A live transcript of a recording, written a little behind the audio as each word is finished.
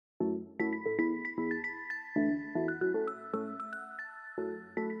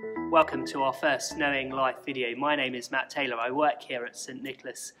Welcome to our first Knowing Life video. My name is Matt Taylor. I work here at St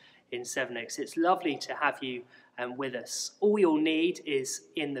Nicholas in Sevenoaks. It's lovely to have you with us. All you'll need is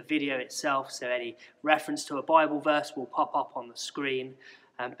in the video itself, so any reference to a Bible verse will pop up on the screen.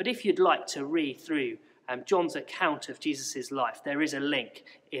 But if you'd like to read through John's account of Jesus' life, there is a link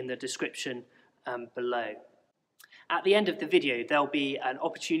in the description below. At the end of the video, there'll be an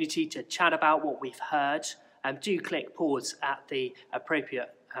opportunity to chat about what we've heard. Do click pause at the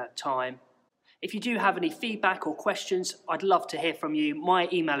appropriate time. If you do have any feedback or questions, I'd love to hear from you. My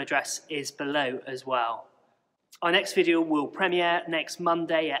email address is below as well. Our next video will premiere next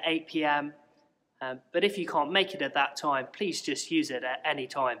Monday at 8 p.m. But if you can't make it at that time, please just use it at any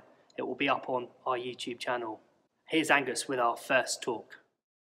time. It will be up on our YouTube channel. Here's Angus with our first talk.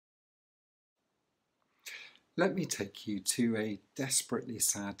 Let me take you to a desperately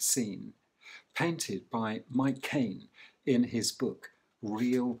sad scene painted by MacLeay in his book,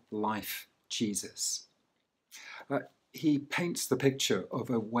 Real Life Jesus. He paints the picture of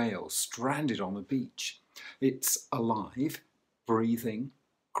a whale stranded on a beach. It's alive, breathing,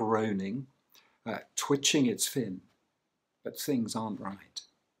 groaning, twitching its fin, but things aren't right.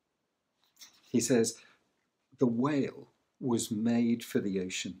 He says, the whale was made for the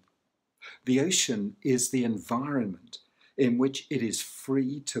ocean. The ocean is the environment in which it is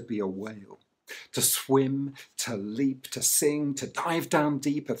free to be a whale. To swim, to leap, to sing, to dive down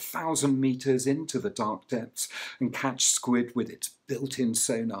deep 1,000 meters into the dark depths and catch squid with its built-in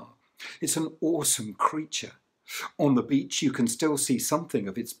sonar. It's an awesome creature. On the beach, you can still see something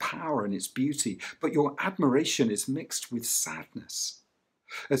of its power and its beauty, but your admiration is mixed with sadness.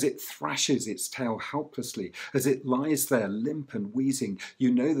 As it thrashes its tail helplessly, as it lies there limp and wheezing,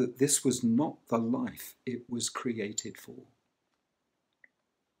 you know that this was not the life it was created for.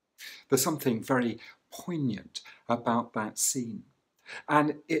 There's something very poignant about that scene,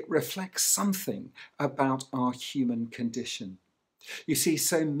 and it reflects something about our human condition. You see,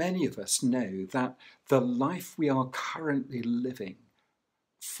 so many of us know that the life we are currently living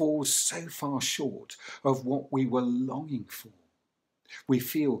falls so far short of what we were longing for. We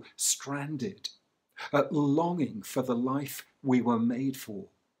feel stranded, longing for the life we were made for,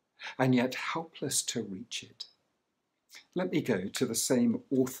 and yet helpless to reach it. Let me go to the same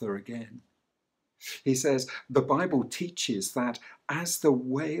author again. He says, the Bible teaches that as the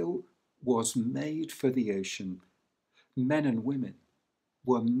whale was made for the ocean, men and women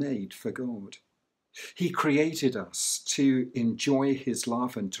were made for God. He created us to enjoy his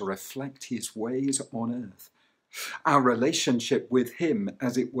love and to reflect his ways on earth. Our relationship with him,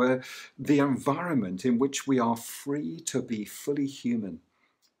 as it were, the environment in which we are free to be fully human.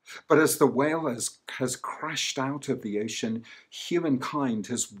 But as the whale has crashed out of the ocean, humankind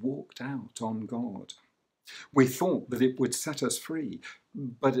has walked out on God. We thought that it would set us free,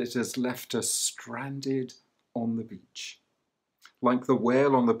 but it has left us stranded on the beach. Like the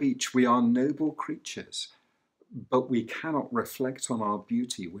whale on the beach, we are noble creatures, but we cannot reflect on our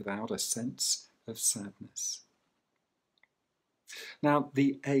beauty without a sense of sadness. Now,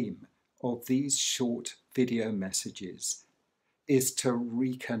 the aim of these short video messages is to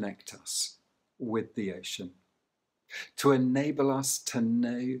reconnect us with the ocean, to enable us to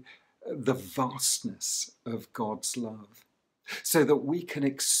know the vastness of God's love, so that we can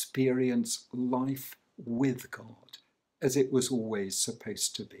experience life with God as it was always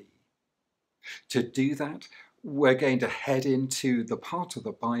supposed to be. To do that, we're going to head into the part of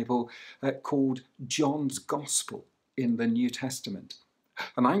the Bible called John's Gospel in the New Testament.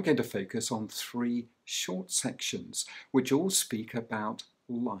 And I'm going to focus on 3 short sections which all speak about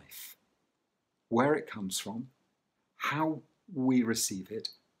life, where it comes from, how we receive it,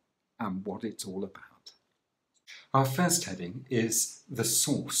 and what it's all about. Our first heading is the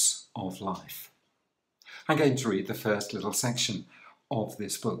source of life. I'm going to read the first little section of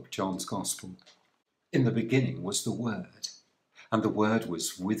this book, John's Gospel. In the beginning was the Word, and the Word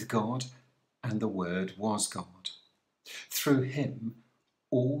was with God, and the Word was God. Through him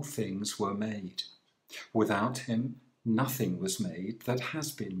all things were made. Without him nothing was made that has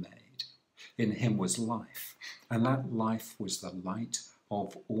been made. In him was life, and that life was the light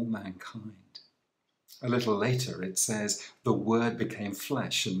of all mankind. A little later it says, the Word became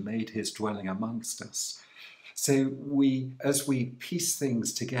flesh and made his dwelling amongst us. So as we piece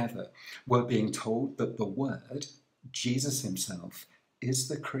things together, we're being told that the Word, Jesus himself, is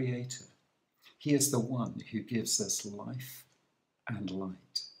the Creator. He is the one who gives us life and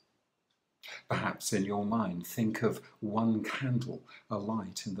light. Perhaps in your mind, think of one candle, a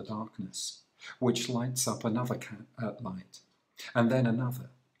light in the darkness, which lights up another light, and then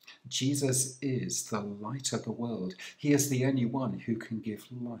another, Jesus is the light of the world. He is the only one who can give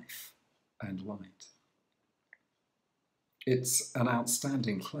life and light. It's an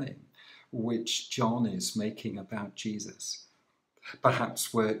outstanding claim which John is making about Jesus.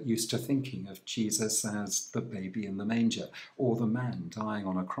 Perhaps we're used to thinking of Jesus as the baby in the manger or the man dying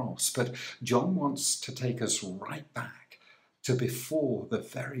on a cross, but John wants to take us right back to before the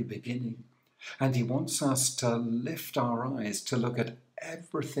very beginning, and he wants us to lift our eyes to look at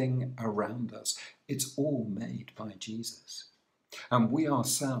everything around us. It's all made by Jesus, and we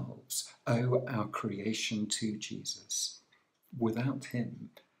ourselves owe our creation to Jesus. Without him,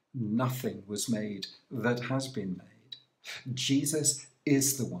 nothing was made that has been made. Jesus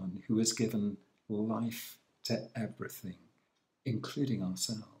is the one who has given life to everything, including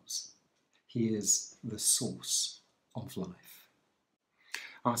ourselves. He is the source of life.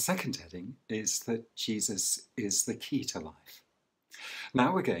 Our second heading is that Jesus is the key to life.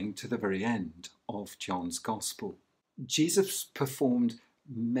 Now we're going to the very end of John's Gospel. Jesus performed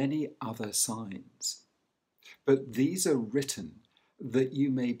many other signs, but these are written that you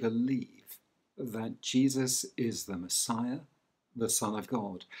may believe that Jesus is the Messiah, the Son of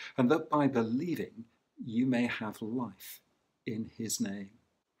God, and that by believing you may have life in his name.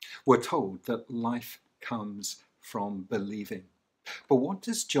 We're told that life comes from believing. But what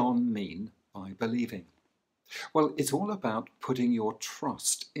does John mean by believing? Well, it's all about putting your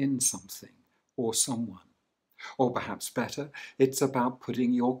trust in something or someone. Or perhaps better, it's about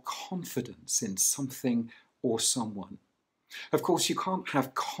putting your confidence in something or someone. Of course, you can't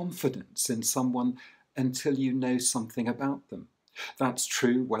have confidence in someone until you know something about them. That's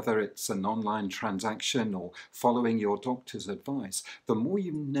true whether it's an online transaction or following your doctor's advice. The more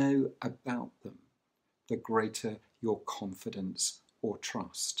you know about them, the greater your confidence or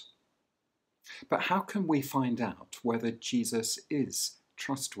trust. But how can we find out whether Jesus is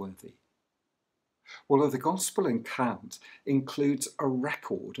trustworthy? Well, the Gospel account includes a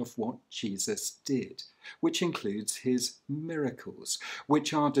record of what Jesus did, which includes his miracles,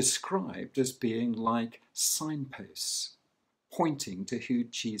 which are described as being like signposts, pointing to who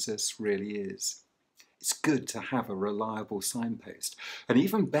Jesus really is. It's good to have a reliable signpost, and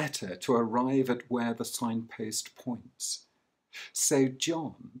even better to arrive at where the signpost points. So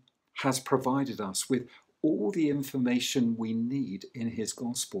John has provided us with all the information we need in his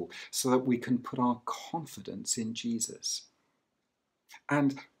gospel so that we can put our confidence in Jesus.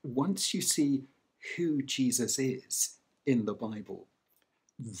 And once you see who Jesus is in the Bible,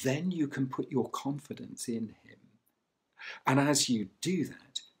 then you can put your confidence in him. And as you do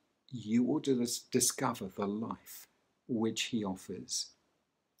that, you will discover the life which he offers.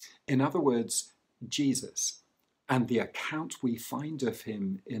 In other words, Jesus and the account we find of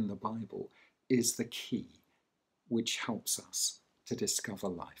him in the Bible is the key which helps us to discover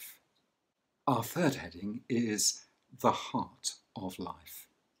life. Our third heading is the heart of life.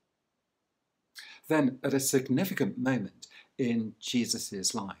 Then, at a significant moment in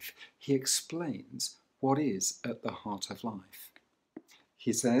Jesus' life, he explains what is at the heart of life.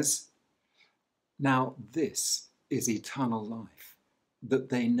 He says, "Now this is eternal life, that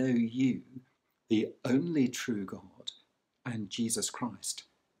they know you, the only true God, and Jesus Christ,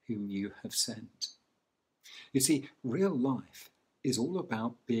 whom you have sent." You see, real life is all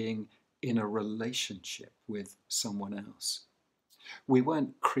about being in a relationship with someone else. We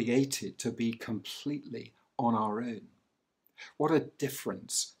weren't created to be completely on our own. What a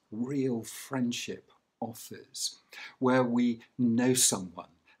difference real friendship offers, where we know someone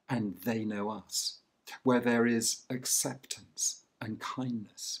and they know us, where there is acceptance and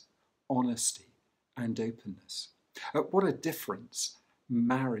kindness, honesty and openness. What a difference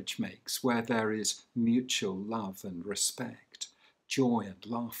marriage makes, where there is mutual love and respect, joy and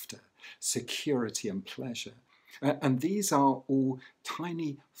laughter, security and pleasure. And these are all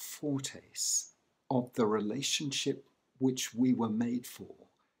tiny foretastes of the relationship which we were made for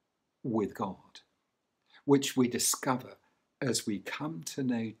with God, which we discover as we come to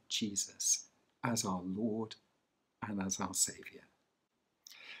know Jesus as our Lord and as our Saviour.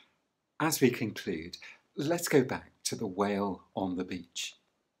 As we conclude, let's go back to the whale on the beach.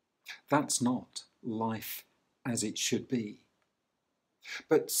 That's not life as it should be.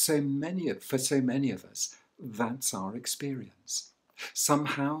 But for so many of us, that's our experience.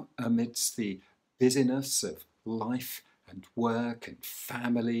 Somehow, amidst the busyness of life and work and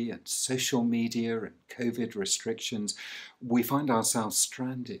family and social media and COVID restrictions, we find ourselves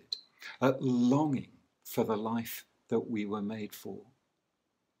stranded, longing for the life that we were made for.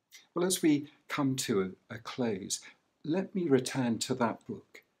 Well, as we come to a close, let me return to that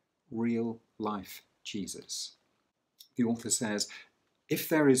book, Real Life Jesus. The author says, If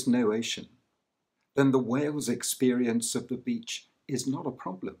there is no ocean, then the whale's experience of the beach is not a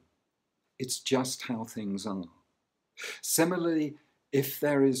problem. It's just how things are. Similarly, if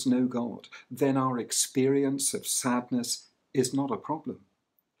there is no God, then our experience of sadness is not a problem.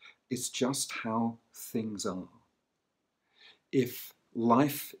 It's just how things are. If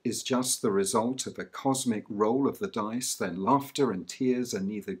life is just the result of a cosmic roll of the dice, then laughter and tears are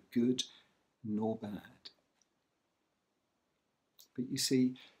neither good nor bad. But you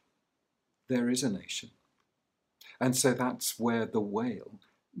see, there is an ocean. And so that's where the whale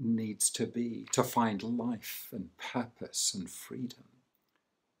needs to be, to find life and purpose and freedom.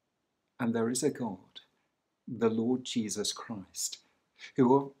 And there is a God, the Lord Jesus Christ,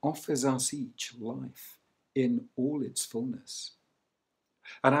 who offers us each life in all its fullness.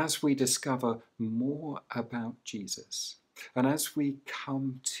 And as we discover more about Jesus, and as we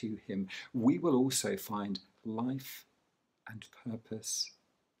come to him, we will also find life and purpose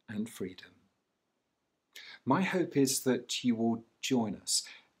and freedom. My hope is that you will join us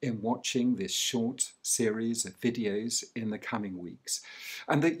in watching this short series of videos in the coming weeks,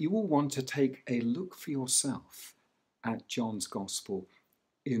 and that you will want to take a look for yourself at John's Gospel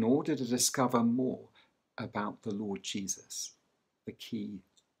in order to discover more about the Lord Jesus, the key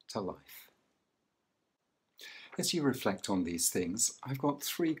to life. As you reflect on these things, I've got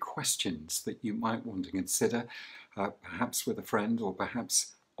 3 questions that you might want to consider, perhaps with a friend or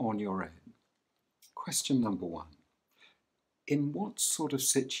perhaps on your own. Question number 1. In what sort of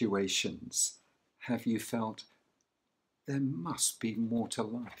situations have you felt there must be more to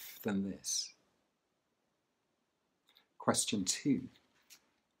life than this? Question 2.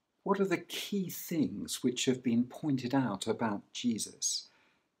 What are the key things which have been pointed out about Jesus?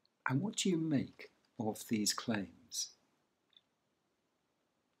 And what do you make of these claims?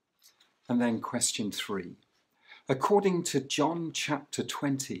 And then question 3. According to John chapter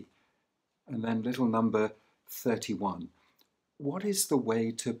 20, and then little number 31, what is the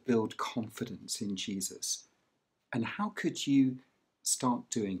way to build confidence in Jesus? And how could you start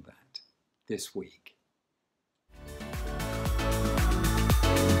doing that this week?